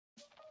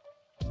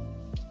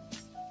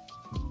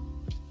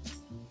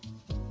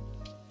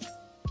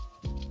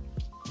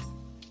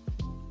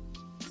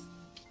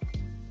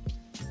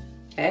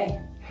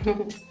Hey,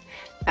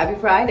 happy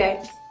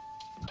Friday.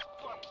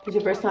 If it's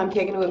your first time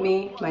kicking it with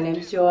me, my name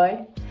is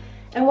Joy,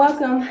 and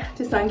welcome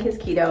to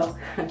Sun-Kissed Keto.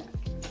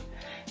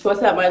 So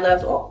what's up, my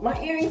loves? Oh, my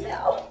earring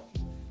fell.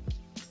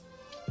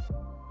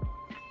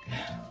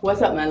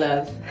 What's up, my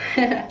loves?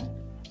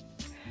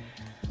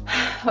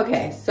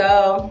 Okay,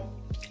 so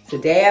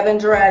today I've been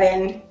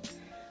dreading.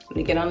 I'm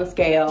gonna get on the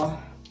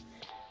scale.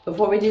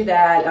 Before we do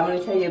that, I'm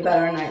gonna tell you about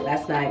our night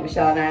last night.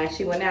 Michelle and I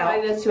actually went out.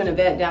 Invited us to an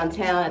event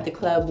downtown at the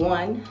Club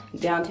 1,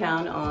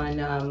 downtown on,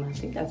 I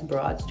think that's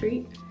Broad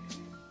Street.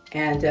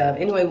 And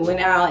anyway, we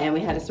went out and we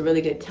had us a really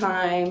good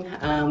time.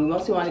 We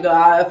mostly wanted to go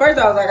out. At first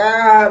I was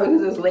like,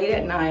 because it was late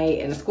at night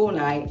and a school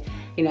night.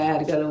 You know, I had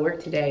to go to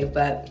work today,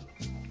 but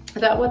I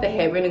thought, what the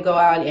heck, we're gonna go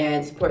out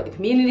and support the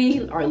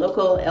community, our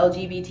local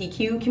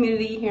LGBTQ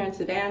community here in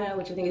Savannah,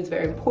 which I think is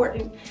very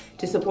important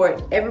to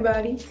support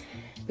everybody,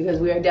 because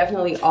we are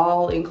definitely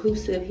all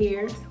inclusive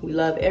here. We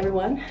love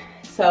everyone.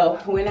 So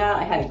we went out,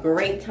 I had a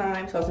great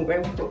time, saw some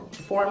great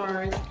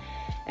performers,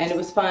 and it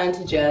was fun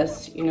to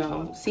just, you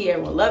know, see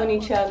everyone loving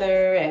each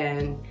other,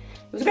 and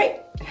it was great.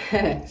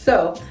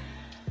 So,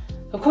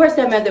 of course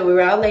that meant that we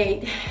were out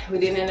late. We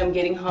didn't end up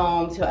getting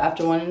home till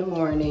after 1 in the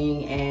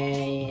morning,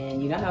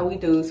 and you know how we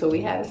do, so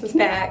we had us a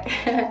snack.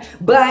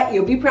 But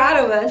you'll be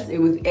proud of us. It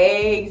was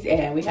eggs,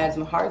 and we had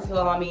some hard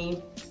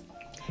salami.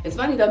 It's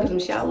funny though, because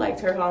Michelle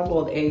likes her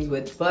hard-boiled eggs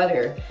with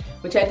butter,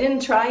 which I didn't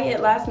try it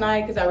last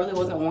night because I really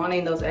wasn't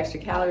wanting those extra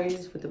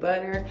calories with the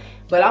butter.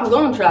 But I'm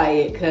gonna try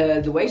it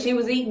because the way she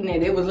was eating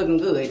it, it was looking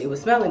good. It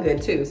was smelling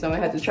good too, so I'm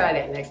gonna have to try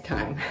that next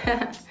time.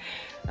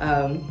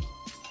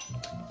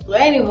 Well,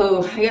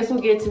 anywho, I guess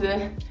we'll get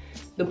to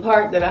the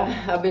part that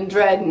I've been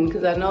dreading,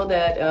 because I know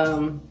that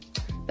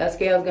that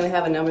scale is gonna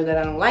have a number that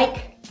I don't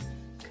like,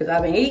 because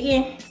I've been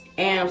eating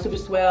and I'm super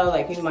swell.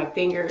 Like even my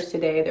fingers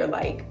today, they're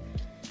like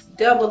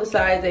double the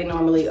size they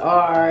normally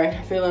are,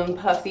 feeling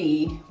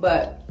puffy,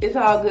 but it's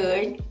all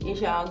good.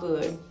 It's all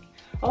good.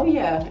 Oh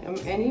yeah,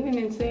 and even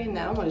in saying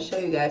that, I want to show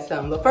you guys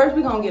something. But first,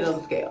 we're gonna get on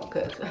the scale,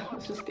 because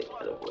let's just get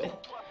that over with.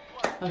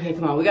 Okay,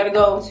 come on. We gotta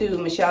go to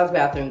Michelle's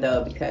bathroom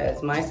though,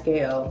 because my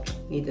scale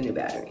needs a new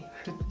battery.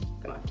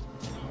 Come on.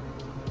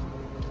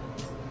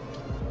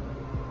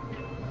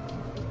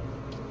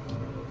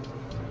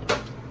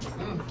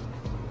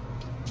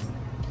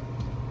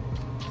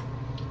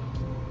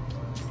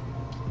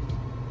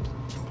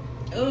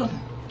 Ugh.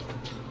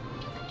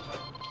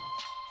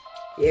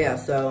 Yeah,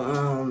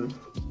 so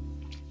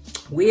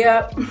we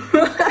up.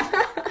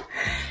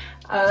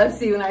 Let's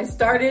see, when I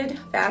started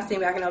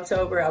fasting back in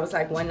October, I was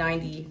like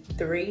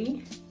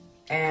 193,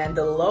 and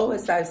the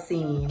lowest I've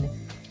seen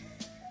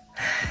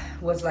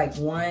was like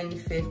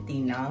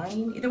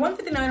 159, either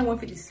 159 or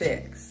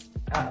 156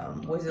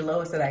 was the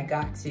lowest that I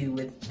got to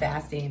with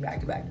fasting back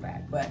to back to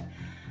back. But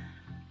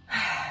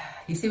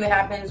you see what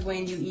happens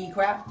when you eat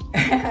crap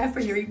for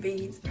your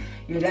refeeds?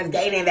 You're just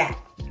gaining that.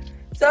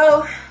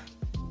 So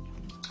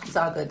it's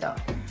all good though.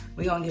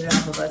 We're gonna get it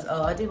off of us.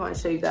 Oh, I did want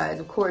to show you guys,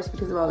 of course,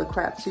 because of all the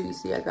crap too. You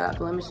see I got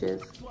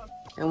blemishes.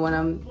 And when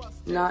I'm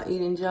not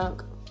eating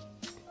junk,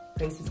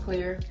 face is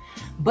clear.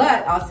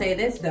 But I'll say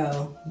this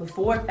though,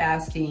 before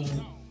fasting,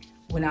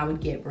 when I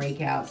would get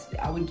breakouts,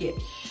 I would get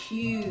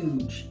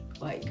huge,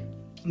 like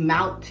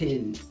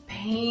mountain,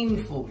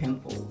 painful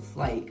pimples,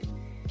 like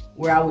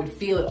where I would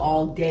feel it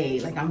all day,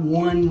 like I'm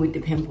one with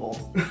the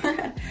pimple.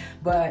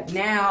 But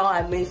now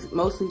I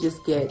mostly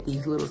just get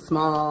these little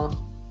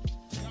small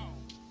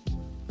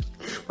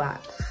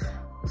spots.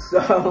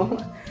 So,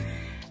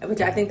 which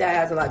I think that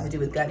has a lot to do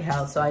with gut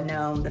health. So I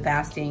know the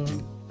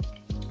fasting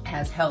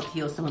has helped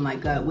heal some of my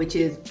gut, which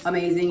is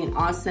amazing and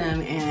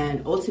awesome,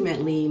 and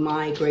ultimately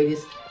my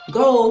greatest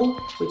goal,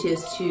 which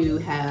is to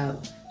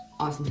have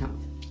awesome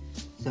health.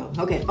 So,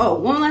 okay. Oh,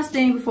 one last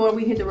thing before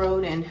we hit the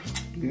road and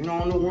get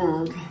on the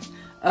work.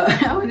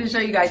 I wanted to show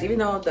you guys, even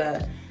though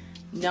the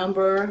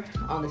number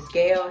on the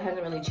scale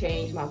hasn't really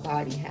changed, my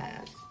body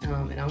has.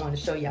 And I want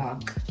to show y'all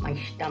my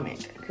stomach,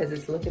 because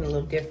it's looking a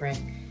little different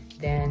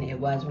than it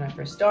was when I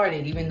first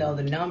started. Even though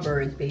the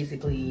number is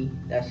basically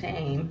the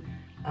same,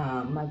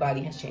 my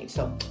body has changed.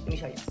 So let me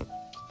show you.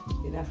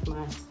 See, that's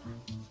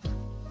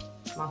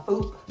my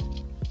poop.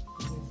 You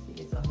can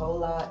see it's a whole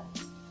lot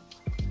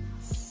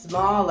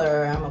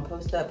smaller. I'm gonna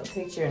post up a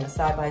picture and a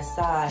side by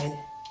side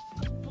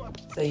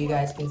so you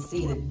guys can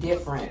see the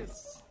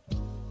difference.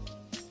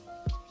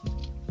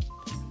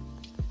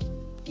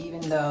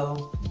 Even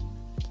though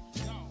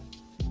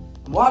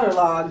I'm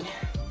waterlogged,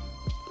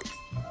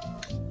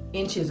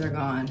 inches are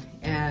gone,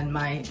 and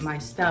my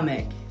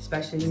stomach,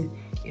 especially,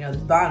 you know,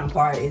 this bottom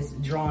part, is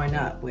drawing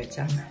up, which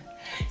I'm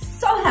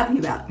so happy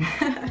about.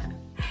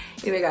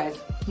 Anyway guys,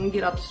 let me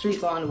get off the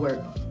street, go on to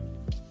work.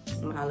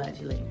 I'm gonna holler at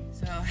you later.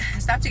 So I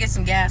stopped to get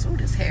some gas. Oh,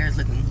 this hair is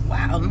looking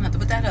wild. I'm gonna have to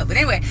put that up. But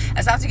anyway,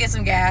 I stopped to get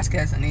some gas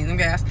because I need some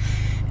gas.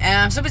 And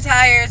I'm super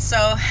tired, so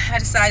I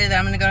decided that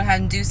I'm gonna go ahead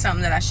and do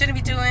something that I shouldn't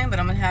be doing, but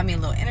I'm gonna have me a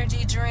little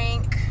energy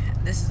drink.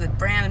 This is a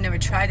brand, I've never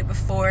tried it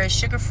before. It's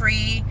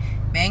sugar-free,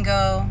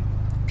 mango,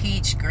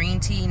 peach, green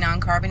tea,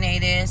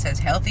 non-carbonated. It says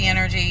healthy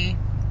energy.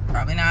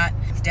 Probably not.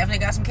 It's definitely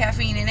got some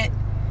caffeine in it.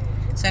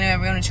 So anyway,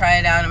 we're gonna try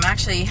it out. I'm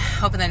actually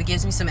hoping that it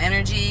gives me some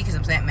energy because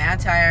I'm mad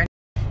tired.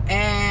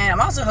 And I'm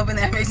also hoping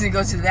that it makes me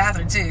go to the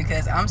bathroom too,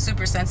 because I'm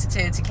super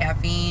sensitive to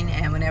caffeine,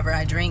 and whenever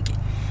I drink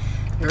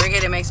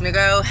it makes me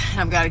go.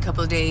 I've got a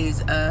couple of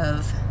days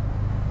of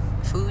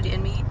food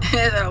in me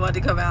that I want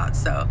to come out,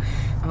 so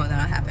I hope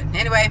that'll happen.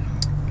 Anyway,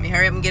 let me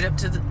hurry up and get up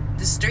to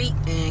the street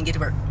and get to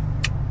work.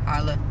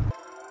 Holla.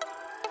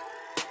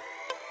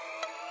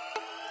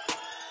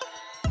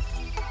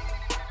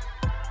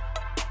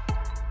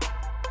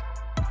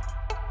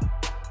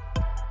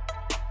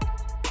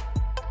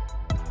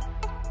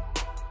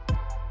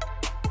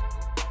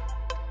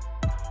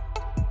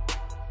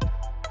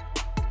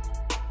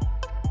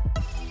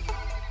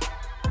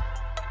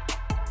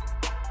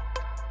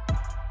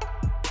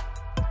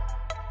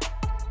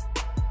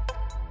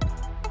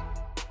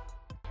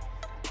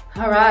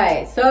 All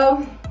right,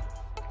 so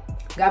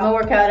got my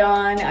workout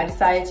on. I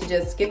decided to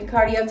just skip the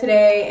cardio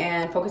today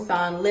and focus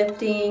on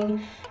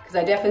lifting because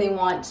I definitely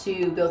want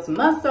to build some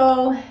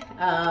muscle,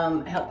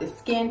 help the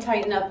skin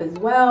tighten up as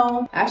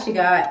well. I actually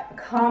got a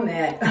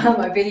comment on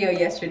my video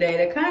yesterday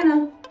that kind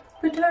of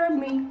perturbed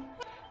me,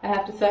 I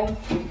have to say.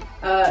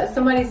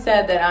 Somebody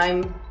said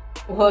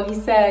that he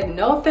said,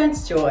 no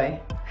offense, Joy,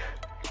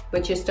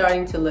 but you're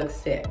starting to look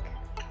sick.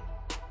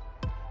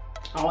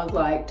 I was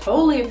like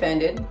totally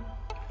offended.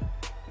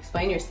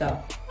 Explain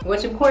yourself.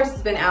 Which of course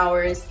has been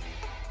hours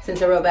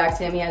since I wrote back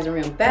to him. He hasn't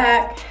written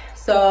back.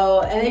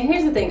 So, and then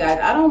here's the thing, guys.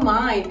 I don't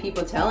mind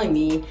people telling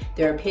me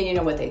their opinion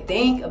or what they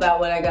think about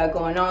what I got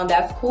going on.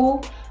 That's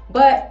cool.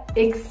 But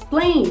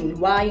explain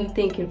why you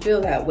think and feel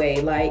that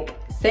way. Like,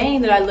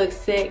 saying that I look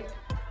sick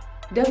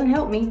doesn't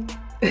help me.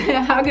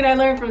 How can I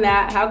learn from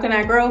that? How can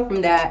I grow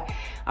from that?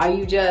 Are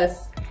you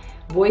just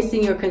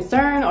voicing your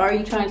concern, or are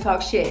you trying to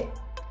talk shit?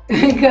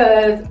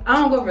 Because I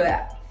don't go for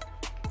that.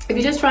 If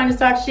you're just trying to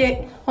start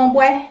shit,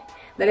 homeboy,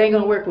 that ain't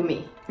gonna work with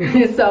me.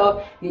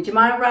 So get your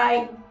mind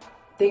right,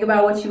 think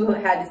about what you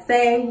had to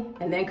say,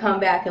 and then come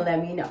back and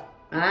let me know.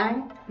 All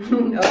right?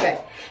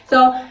 Okay.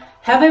 So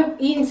haven't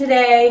eaten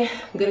today.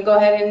 I'm gonna go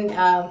ahead and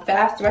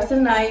fast the rest of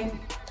the night.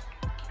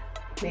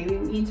 Maybe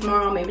we eat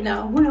tomorrow, maybe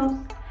no. Who knows?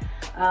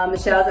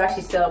 Michelle's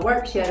actually still at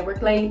work. She had to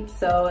work late,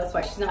 so that's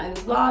why she's not in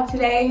this vlog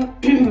today.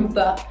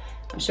 But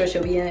I'm sure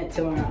she'll be in it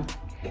tomorrow.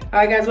 All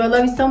right, guys. Well, I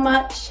love you so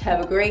much. Have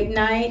a great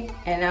night,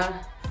 and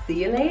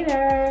see you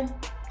later.